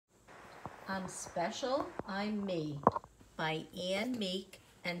I'm Special, I'm Me by Meek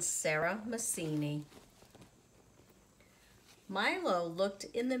and Sarah Massini. Milo looked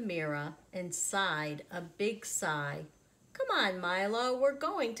in the mirror and sighed a big sigh. Come on, Milo, we're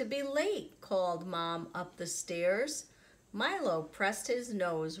going to be late, called Mom up the stairs. Milo pressed his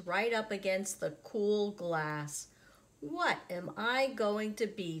nose right up against the cool glass. What am I going to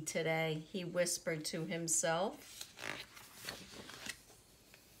be today? He whispered to himself.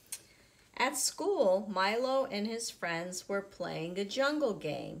 At school, Milo and his friends were playing a jungle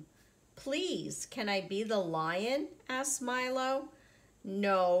game. Please, can I be the lion? Asked Milo.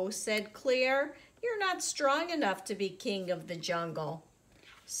 No, said Claire. You're not strong enough to be king of the jungle.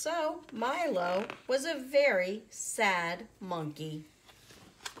 So Milo was a very sad monkey.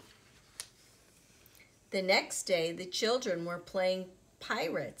 The next day, the children were playing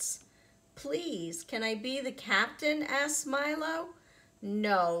pirates. Please, can I be the captain? Asked Milo.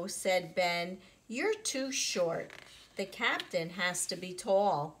 No, said Ben, you're too short. The captain has to be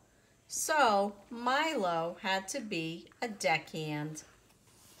tall. So Milo had to be a deckhand.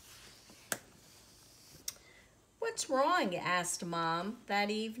 What's wrong? Asked Mom that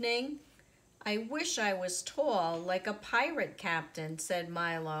evening. I wish I was tall like a pirate captain, said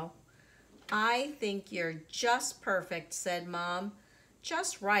Milo. I think you're just perfect, said Mom.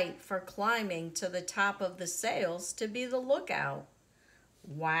 Just right for climbing to the top of the sails to be the lookout.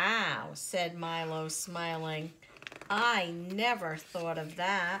 Wow, said Milo, smiling. I never thought of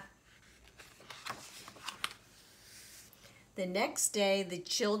that. The next day, the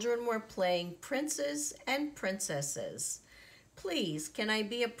children were playing princes and princesses. Please, can I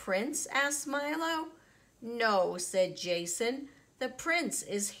be a prince? Asked Milo. No, said Jason. The prince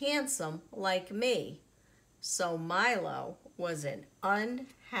is handsome like me. So Milo was an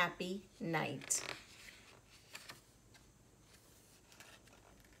unhappy knight.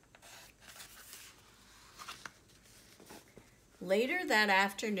 Later that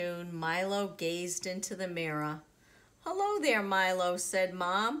afternoon, Milo gazed into the mirror. Hello there, Milo, said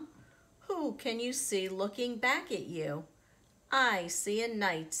Mom. Who can you see looking back at you? I see a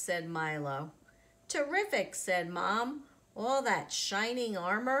knight, said Milo. Terrific, said Mom. All that shining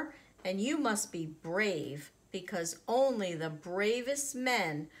armor, and you must be brave, because only the bravest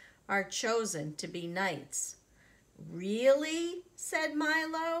men are chosen to be knights. Really? Said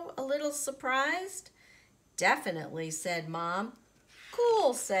Milo, a little surprised. Definitely, said Mom.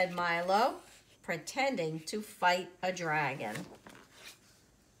 Cool, said Milo, pretending to fight a dragon.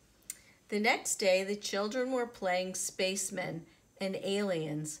 The next day, the children were playing spacemen and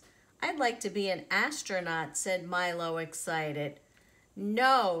aliens. I'd like to be an astronaut, said Milo, excited.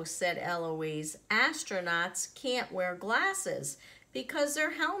 No, said Eloise, astronauts can't wear glasses because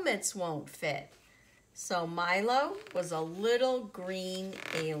their helmets won't fit. So Milo was a little green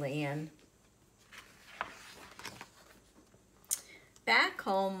alien. Back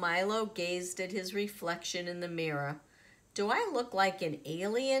home, Milo gazed at his reflection in the mirror. Do I look like an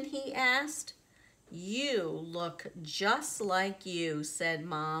alien? He asked. You look just like you, said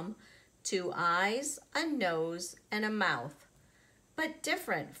Mom. 2 eyes, a nose, and a mouth. But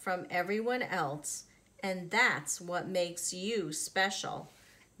different from everyone else, and that's what makes you special.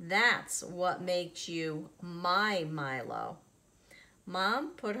 That's what makes you my Milo.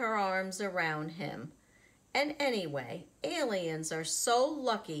 Mom put her arms around him. And anyway, aliens are so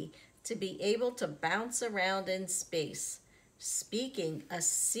lucky to be able to bounce around in space, speaking a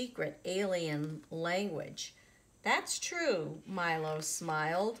secret alien language. That's true, Milo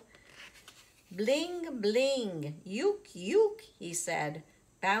smiled. Bling, bling, yook, yook, he said,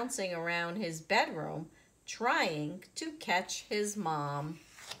 bouncing around his bedroom, trying to catch his mom.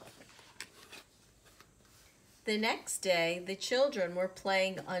 The next day, the children were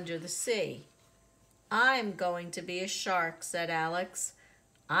playing under the sea. I'm going to be a shark, said Alex.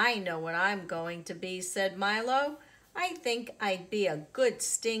 I know what I'm going to be, said Milo. I think I'd be a good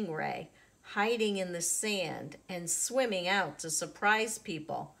stingray, hiding in the sand and swimming out to surprise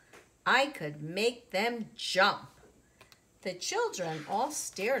people. I could make them jump. The children all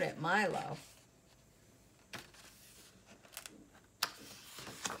stared at Milo.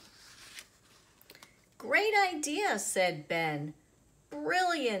 Great idea, said Ben.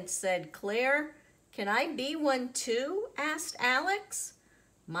 Brilliant, said Claire. Can I be one too? Asked Alex.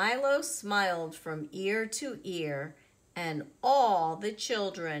 Milo smiled from ear to ear, and all the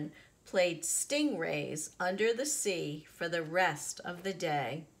children played stingrays under the sea for the rest of the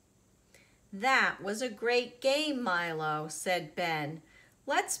day. That was a great game, Milo, said Ben.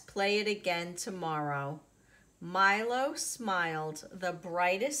 Let's play it again tomorrow. Milo smiled the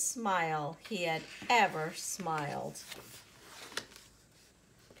brightest smile he had ever smiled.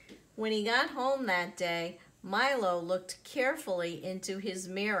 When he got home that day, Milo looked carefully into his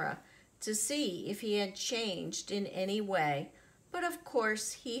mirror to see if he had changed in any way, but of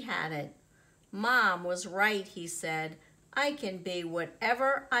course he hadn't. Mom was right, he said. I can be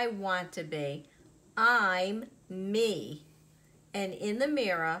whatever I want to be. I'm me. And in the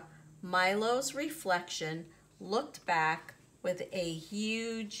mirror, Milo's reflection looked back with a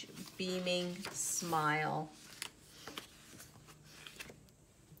huge beaming smile.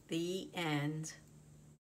 The end.